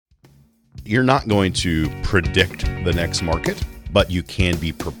you're not going to predict the next market, but you can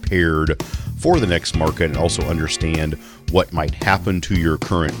be prepared for the next market and also understand what might happen to your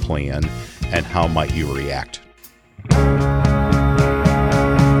current plan and how might you react.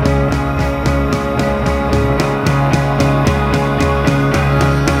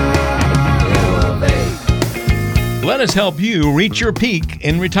 Let us help you reach your peak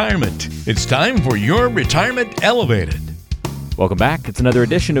in retirement. It's time for Your Retirement Elevated. Welcome back. It's another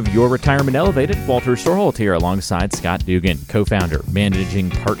edition of Your Retirement Elevated. Walter Storholt here alongside Scott Dugan, co-founder,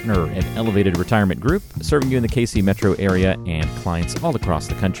 managing partner at Elevated Retirement Group, serving you in the KC metro area and clients all across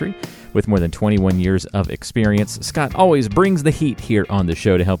the country. With more than 21 years of experience, Scott always brings the heat here on the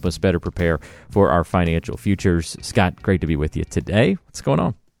show to help us better prepare for our financial futures. Scott, great to be with you today. What's going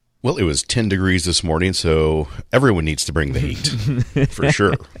on? Well, it was 10 degrees this morning, so everyone needs to bring the heat, for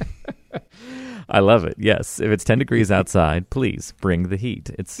sure. I love it. Yes, if it's 10 degrees outside, please bring the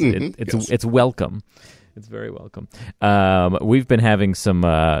heat. It's welcome. It's very welcome. We've been having some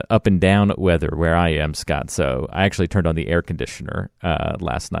up and down weather where I am, Scott. So I actually turned on the air conditioner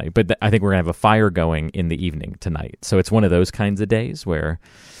last night. But I think we're gonna have a fire going in the evening tonight. So it's one of those kinds of days where,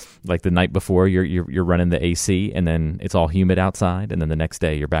 like the night before, you're running the AC, and then it's all humid outside, and then the next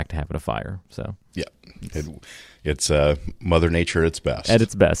day you're back to having a fire. So yeah. It's Mother Nature at its best. At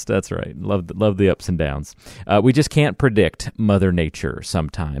its best, that's right. Love the ups and downs. We just can't predict Mother Nature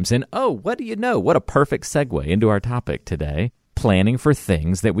sometimes. And what do you know? What a perfect segue into our topic today. Planning for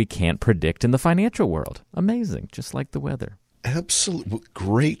things that we can't predict in the financial world. Amazing, just like the weather. Absolutely.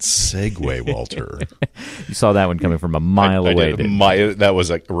 Great segue, Walter. You saw that one coming from a mile away. That was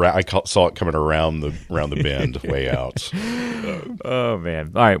saw it coming around the bend, way out. Oh,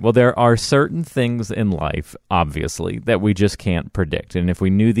 man. All right. Well, there are certain things in life, obviously, that we just can't predict. And if we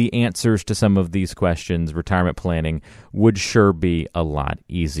knew the answers to some of these questions, retirement planning would sure be a lot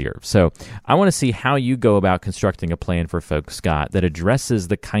easier. So I want to see how you go about constructing a plan for folks, Scott, that addresses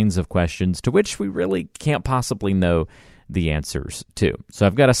the kinds of questions to which we really can't possibly know the answers to. So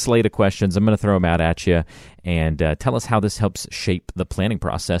I've got a slate of questions. I'm going to throw them out at you and tell us how this helps shape the planning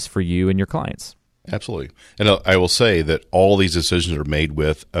process for you and your clients. Absolutely. And I will say that all these decisions are made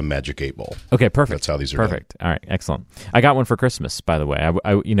with a magic 8-ball. Okay, perfect. That's how these are perfect. Done. All right, excellent. I got one for Christmas, by the way.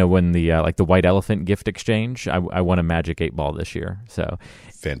 I when the like the White Elephant gift exchange, I won a magic 8-ball this year. So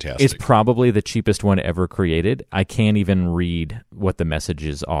fantastic. It's probably the cheapest one ever created. I can't even read what the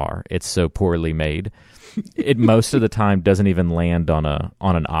messages are. It's so poorly made. It most of the time doesn't even land on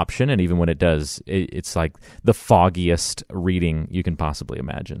an option, and even when it does, it's like the foggiest reading you can possibly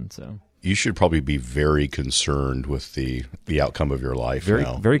imagine. So you should probably be very concerned with the outcome of your life.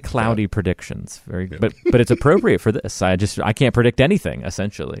 Very cloudy predictions. But it's appropriate for this. I can't predict anything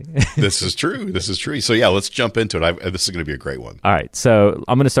essentially. This is true. So yeah, let's jump into it. This is going to be a great one. All right, so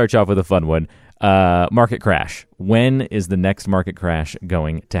I'm going to start you off with a fun one. Market crash. When is the next market crash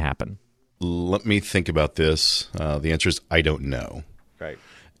going to happen? Let me think about this. The answer is I don't know. Right.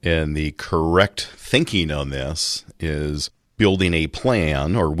 And the correct thinking on this is building a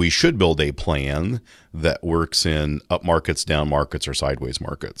plan, or we should build a plan that works in up markets, down markets, or sideways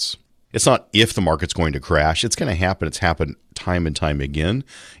markets. It's not if the market's going to crash. It's going to happen. It's happened time and time again.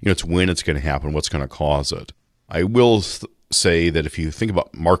 It's when it's going to happen, what's going to cause it. I will say that if you think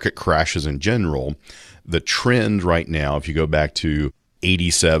about market crashes in general, the trend right now, if you go back to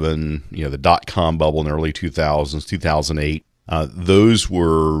 87, the dot-com bubble in the early 2000s, 2008, those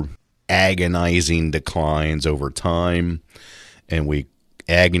were agonizing declines over time, and we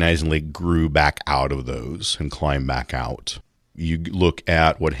agonizingly grew back out of those and climbed back out. You look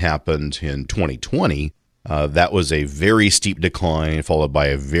at what happened in 2020, that was a very steep decline followed by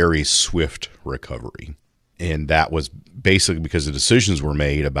a very swift recovery. And that was basically because the decisions were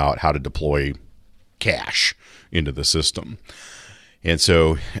made about how to deploy cash into the system. And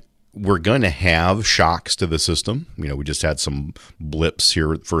so we're going to have shocks to the system. We just had some blips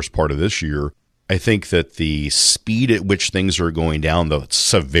here the first part of this year. I think that the speed at which things are going down, the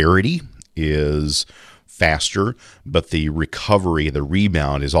severity is faster, but the recovery, the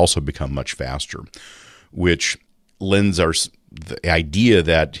rebound has also become much faster, which lends the idea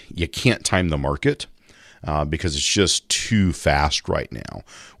that you can't time the market because it's just too fast right now.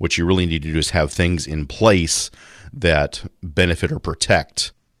 What you really need to do is have things in place that benefit or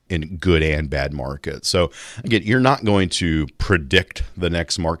protect in good and bad markets. So again, you're not going to predict the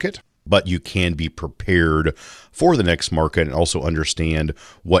next market, but you can be prepared for the next market and also understand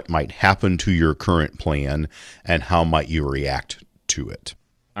what might happen to your current plan and how might you react to it.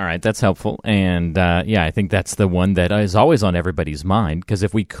 All right, that's helpful. And I think that's the one that is always on everybody's mind, because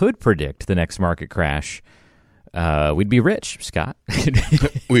if we could predict the next market crash, we'd be rich, Scott.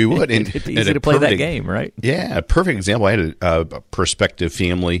 We would. It's easy to play that game, right? Yeah, a perfect example. I had a prospective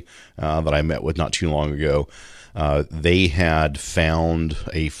family that I met with not too long ago. They had found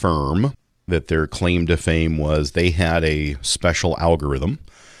a firm that their claim to fame was they had a special algorithm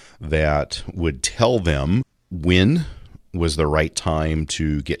that would tell them when was the right time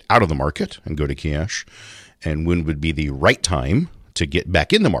to get out of the market and go to cash, and when would be the right time to get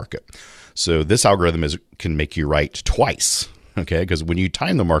back in the market. So this algorithm can make you right twice, okay? Because when you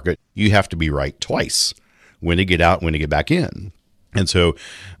time the market, you have to be right twice, when to get out, when to get back in. And so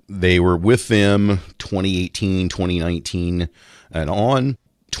they were with them 2018, 2019, and on.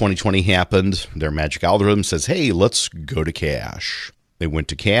 2020 happened. Their magic algorithm says, hey, let's go to cash. They went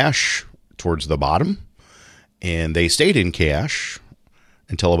to cash towards the bottom, and they stayed in cash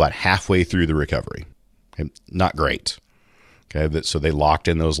until about halfway through the recovery. Okay, not great. Okay, so they locked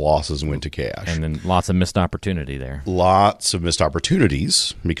in those losses and went to cash. And then lots of missed opportunity there. Lots of missed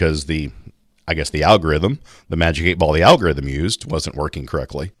opportunities because the algorithm, the magic 8 ball the algorithm used wasn't working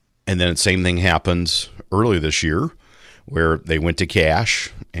correctly. And then the same thing happened earlier this year where they went to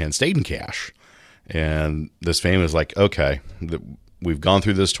cash and stayed in cash. And this family was like, okay, we've gone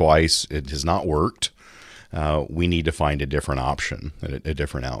through this twice. It has not worked. We need to find a different option, a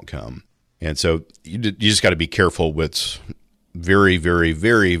different outcome. And so you just got to be careful with very, very,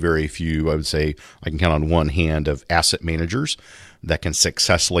 very, very few, I would say I can count on one hand, of asset managers that can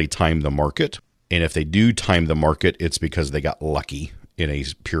successfully time the market. And if they do time the market, it's because they got lucky in a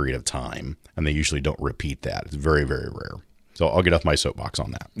period of time, and they usually don't repeat that. It's very, very rare. So I'll get off my soapbox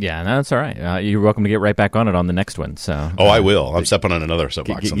on that. Yeah, no, that's all right. You're welcome to get right back on it on the next one. So, I will. I'm stepping on another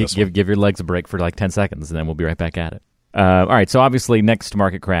soapbox on this one. Give your legs a break for like 10 seconds, and then we'll be right back at it. All right, so obviously next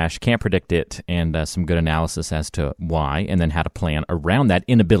market crash, can't predict it, and some good analysis as to why, and then how to plan around that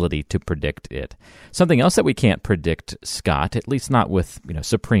inability to predict it. Something else that we can't predict, Scott, at least not with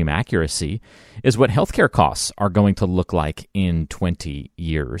supreme accuracy, is what healthcare costs are going to look like in 20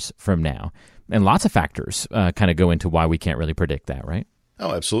 years from now. And lots of factors kind of go into why we can't really predict that, right?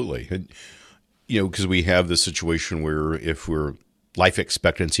 Oh, absolutely. Because we have this situation where if life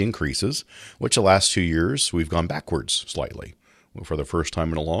expectancy increases, which the last 2 years we've gone backwards slightly for the first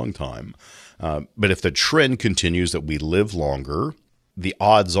time in a long time. But if the trend continues that we live longer, the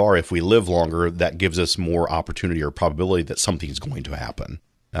odds are if we live longer, that gives us more opportunity or probability that something's going to happen.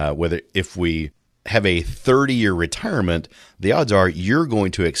 If we have a 30-year retirement, the odds are you're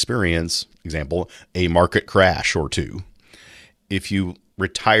going to experience, example, a market crash or two. If you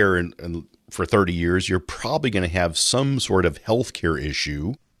retire and for 30 years, you're probably going to have some sort of healthcare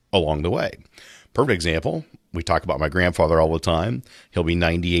issue along the way. Perfect example, we talk about my grandfather all the time. He'll be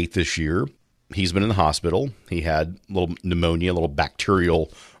 98 this year. He's been in the hospital. He had a little pneumonia, a little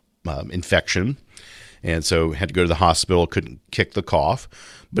bacterial infection, and so had to go to the hospital, couldn't kick the cough,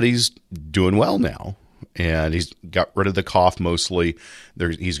 but he's doing well now. And he's got rid of the cough mostly.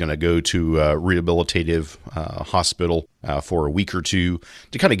 He's going to go to a rehabilitative hospital for a week or two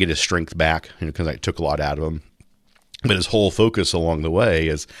to kind of get his strength back, because I took a lot out of him. But his whole focus along the way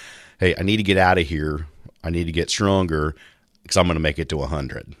is, hey, I need to get out of here. I need to get stronger because I'm going to make it to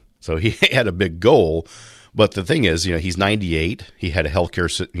 100. So he had a big goal. But the thing is, he's 98. He had a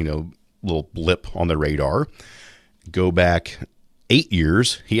healthcare, little blip on the radar. Go back 8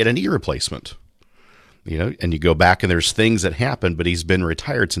 years, he had a knee replacement. And you go back and there's things that happened, but he's been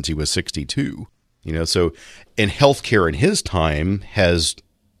retired since he was 62. So in healthcare in his time has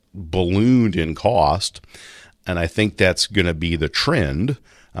ballooned in cost. And I think that's going to be the trend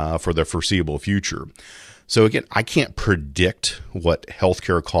for the foreseeable future. So again, I can't predict what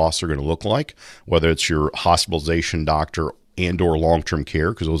healthcare costs are going to look like, whether it's your hospitalization, doctor, and or long-term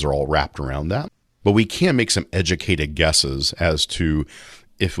care, because those are all wrapped around that. But we can make some educated guesses as to,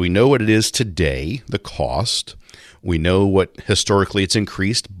 if we know what it is today, the cost, we know what historically it's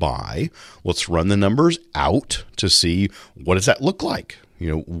increased by, let's run the numbers out to see what does that look like?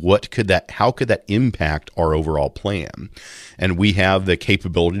 How could that impact our overall plan? And we have the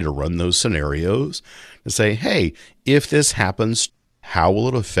capability to run those scenarios and say, hey, if this happens, how will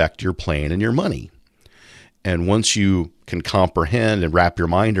it affect your plan and your money? And once you can comprehend and wrap your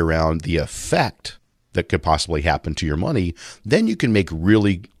mind around the effect that could possibly happen to your money, then you can make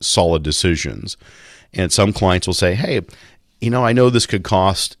really solid decisions. And some clients will say, hey, I know this could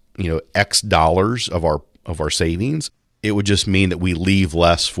cost, X dollars of our savings. It would just mean that we leave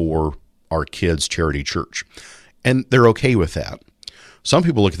less for our kids' charity church. And they're okay with that. Some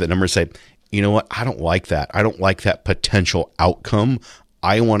people look at that number and say, you know what? I don't like that. I don't like that potential outcome.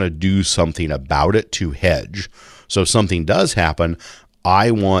 I want to do something about it to hedge. So if something does happen, I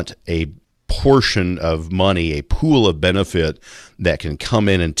want a portion of money, a pool of benefit that can come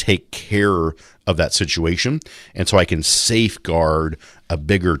in and take care of that situation. And so I can safeguard a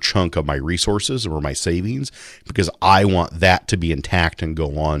bigger chunk of my resources or my savings because I want that to be intact and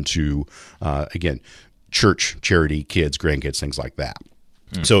go on to, again, church, charity, kids, grandkids, things like that.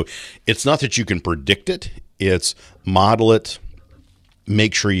 So it's not that you can predict it. It's model it,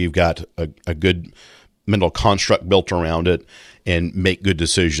 make sure you've got a good mental construct built around it, and make good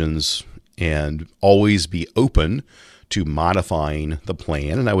decisions, and always be open to modifying the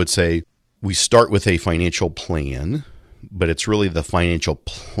plan. And I would say we start with a financial plan, but it's really the financial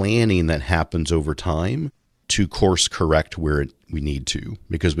planning that happens over time to course correct where we need to,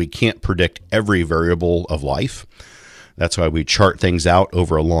 because we can't predict every variable of life. That's why we chart things out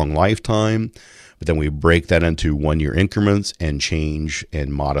over a long lifetime, but then we break that into 1-year increments and change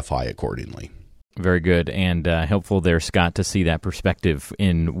and modify accordingly. Very good, and helpful there, Scott, to see that perspective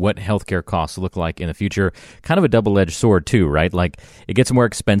in what healthcare costs look like in the future. Kind of a double-edged sword, too, right? Like, it gets more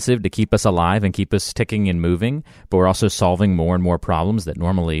expensive to keep us alive and keep us ticking and moving, but we're also solving more and more problems that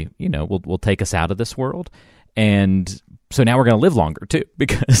normally, will take us out of this world. And so now we're going to live longer, too,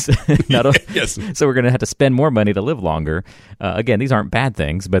 because Yes. So we're going to have to spend more money to live longer. Again, these aren't bad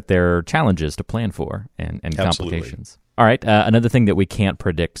things, but they're challenges to plan for and complications. All right, another thing that we can't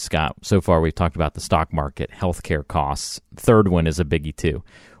predict, Scott. So far, we've talked about the stock market, healthcare costs. Third one is a biggie, too.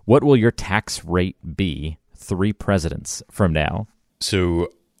 What will your tax rate be 3 presidents from now? So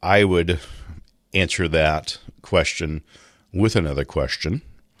I would answer that question with another question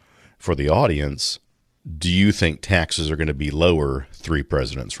for the audience. Do you think taxes are going to be lower 3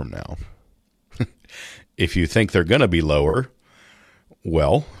 presidents from now? If you think they're going to be lower,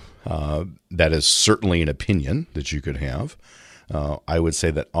 well, that is certainly an opinion that you could have. I would say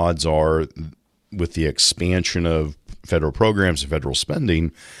that odds are, with the expansion of federal programs and federal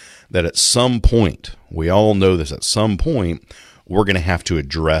spending, that at some point, we all know this, at some point, we're going to have to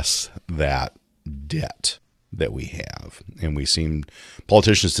address that debt that we have. And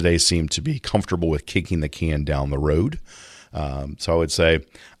politicians today seem to be comfortable with kicking the can down the road. So I would say,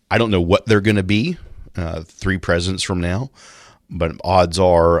 I don't know what they're going to be 3 presidents from now, but odds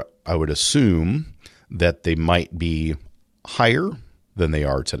are, I would assume that they might be higher than they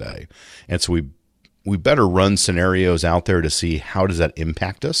are today. And so we better run scenarios out there to see how does that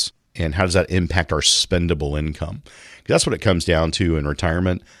impact us and how does that impact our spendable income. Because that's what it comes down to in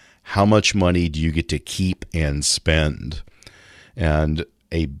retirement. How much money do you get to keep and spend? And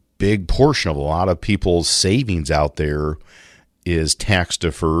a big portion of a lot of people's savings out there is tax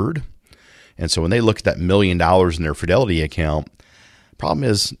deferred. And so when they look at that $1 million in their Fidelity account, problem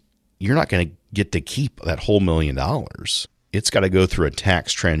is you're not going to get to keep that whole $1 million. It's got to go through a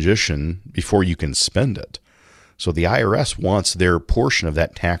tax transition before you can spend it. So the IRS wants their portion of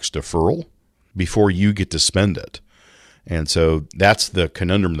that tax deferral before you get to spend it. And so that's the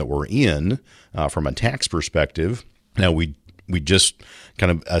conundrum that we're in from a tax perspective. Now, we just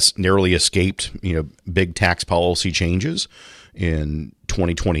kind of narrowly escaped, big tax policy changes in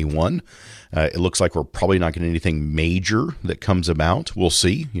 2021. It looks like we're probably not getting anything major that comes about. We'll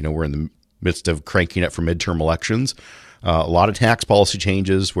see. We're in the midst of cranking up for midterm elections. A lot of tax policy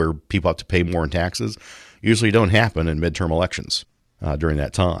changes where people have to pay more in taxes usually don't happen in midterm elections during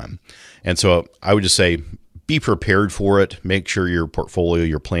that time. And so I would just say, be prepared for it. Make sure your portfolio,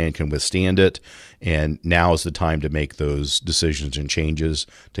 your plan can withstand it. And now is the time to make those decisions and changes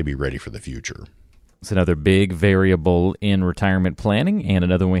to be ready for the future. It's another big variable in retirement planning and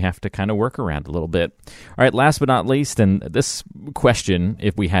another one we have to kind of work around a little bit. All right, last but not least, and this question,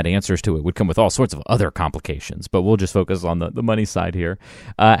 if we had answers to it, would come with all sorts of other complications, but we'll just focus on the money side here.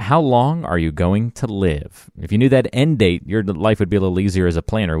 How long are you going to live? If you knew that end date, your life would be a little easier as a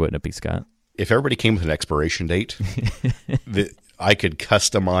planner, wouldn't it be, Scott? If everybody came with an expiration date, I could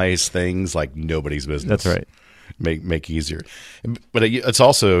customize things like nobody's business. That's right. Make easier. But it's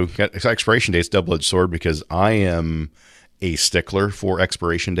also got expiration dates, double-edged sword, because I am a stickler for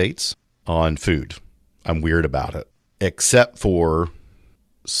expiration dates on food. I'm weird about it, except for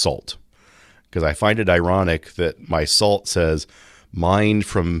salt, because I find it ironic that my salt says mined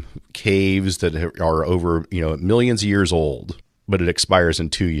from caves that are over millions of years old, but it expires in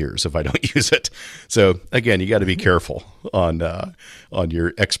 2 years if I don't use it. So again, you got to be careful on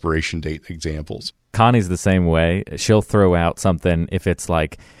your expiration date examples. Connie's the same way. She'll throw out something if it's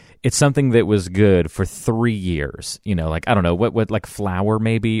like, it's something that was good for 3 years, like, I don't know, what like flour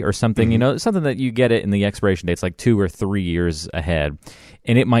maybe or something, Mm-hmm. Something that you get it in the expiration date's like 2 or 3 years ahead.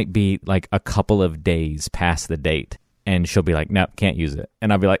 And it might be like a couple of days past the date. And she'll be like, no, can't use it.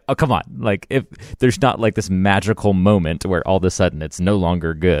 And I'll be like, oh, come on. Like, if there's not like this magical moment where all of a sudden it's no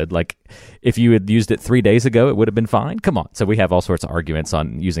longer good. Like, if you had used it 3 days ago, it would have been fine. Come on. So we have all sorts of arguments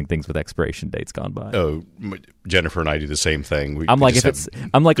on using things with expiration dates gone by. Oh, Jennifer and I do the same thing. I'm like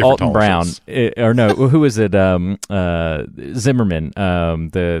Alton Brown, or no, who is it? Zimmerman,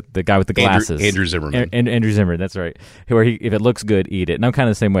 the guy with the glasses. Andrew Zimmerman. Andrew Zimmerman, that's right. Where if it looks good, eat it. And I'm kind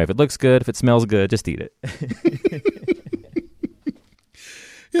of the same way. If it looks good, if it smells good, just eat it.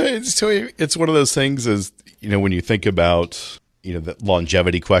 Yeah, it's one of those things is, when you think about, the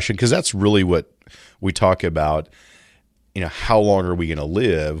longevity question, because that's really what we talk about, how long are we going to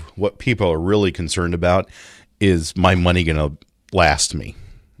live? What people are really concerned about is my money going to last me?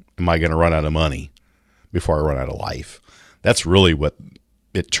 Am I going to run out of money before I run out of life? That's really what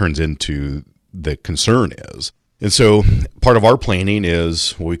it turns into the concern is. And so part of our planning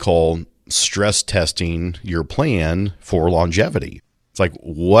is what we call stress testing your plan for longevity. It's like,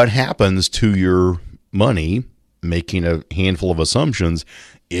 what happens to your money, making a handful of assumptions,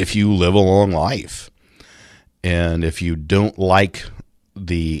 if you live a long life? And if you don't like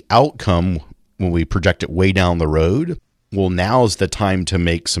the outcome when we project it way down the road, well, now's the time to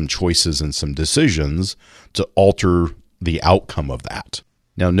make some choices and some decisions to alter the outcome of that.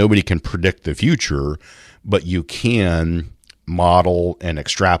 Now, nobody can predict the future, but you can model and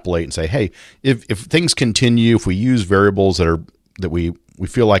extrapolate and say, hey, if things continue, if we use variables that we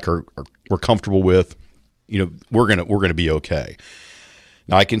feel like we're comfortable with, we're gonna be okay.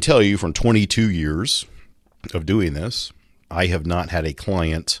 Now, I can tell you from 22 years of doing this, I have not had a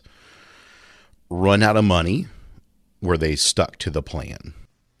client run out of money where they stuck to the plan.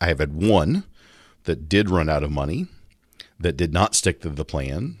 I have had one that did run out of money, that did not stick to the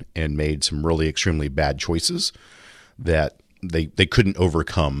plan and made some really extremely bad choices that they couldn't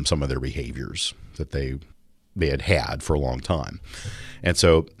overcome some of their behaviors that they had for a long time. And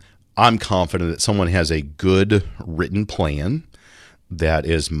so I'm confident that someone has a good written plan that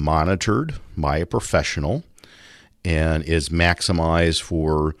is monitored by a professional and is maximized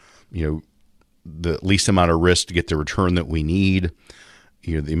for, the least amount of risk to get the return that we need,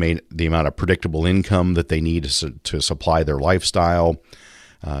 the amount of predictable income that they need to supply their lifestyle,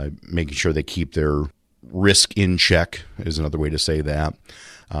 making sure they keep their risk in check is another way to say that.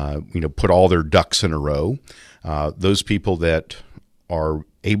 Put all their ducks in a row. Those people that are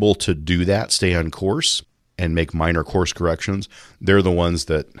able to do that, stay on course and make minor course corrections, they're the ones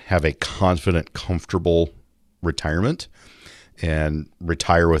that have a confident, comfortable retirement and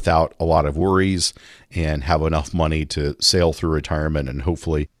retire without a lot of worries and have enough money to sail through retirement and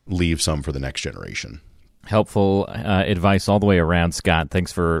hopefully leave some for the next generation. Helpful advice all the way around, Scott.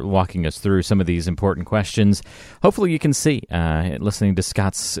 Thanks for walking us through some of these important questions. Hopefully you can see, listening to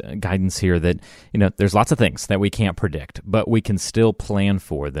Scott's guidance here, that there's lots of things that we can't predict, but we can still plan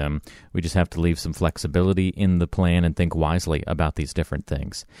for them. We just have to leave some flexibility in the plan and think wisely about these different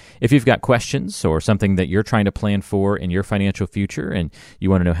things. If you've got questions or something that you're trying to plan for in your financial future and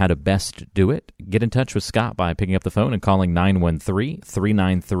you want to know how to best do it, get in touch with Scott by picking up the phone and calling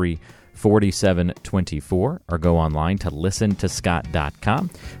 913-393-4724, or go online to listentoscott.com.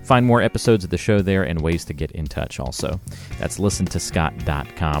 Find more episodes of the show there and ways to get in touch also. That's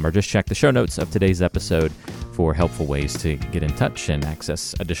listentoscott.com, or just check the show notes of today's episode for helpful ways to get in touch and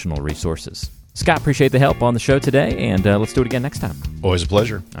access additional resources. Scott, appreciate the help on the show today, and let's do it again next time. Always a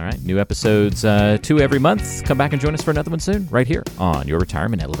pleasure. All right, new episodes 2 every month. Come back and join us for another one soon, right here on Your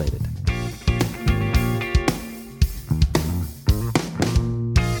Retirement Elevated.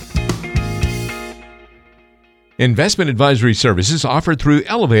 Investment advisory services offered through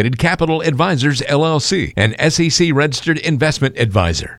Elevated Capital Advisors, LLC, an SEC-registered investment advisor.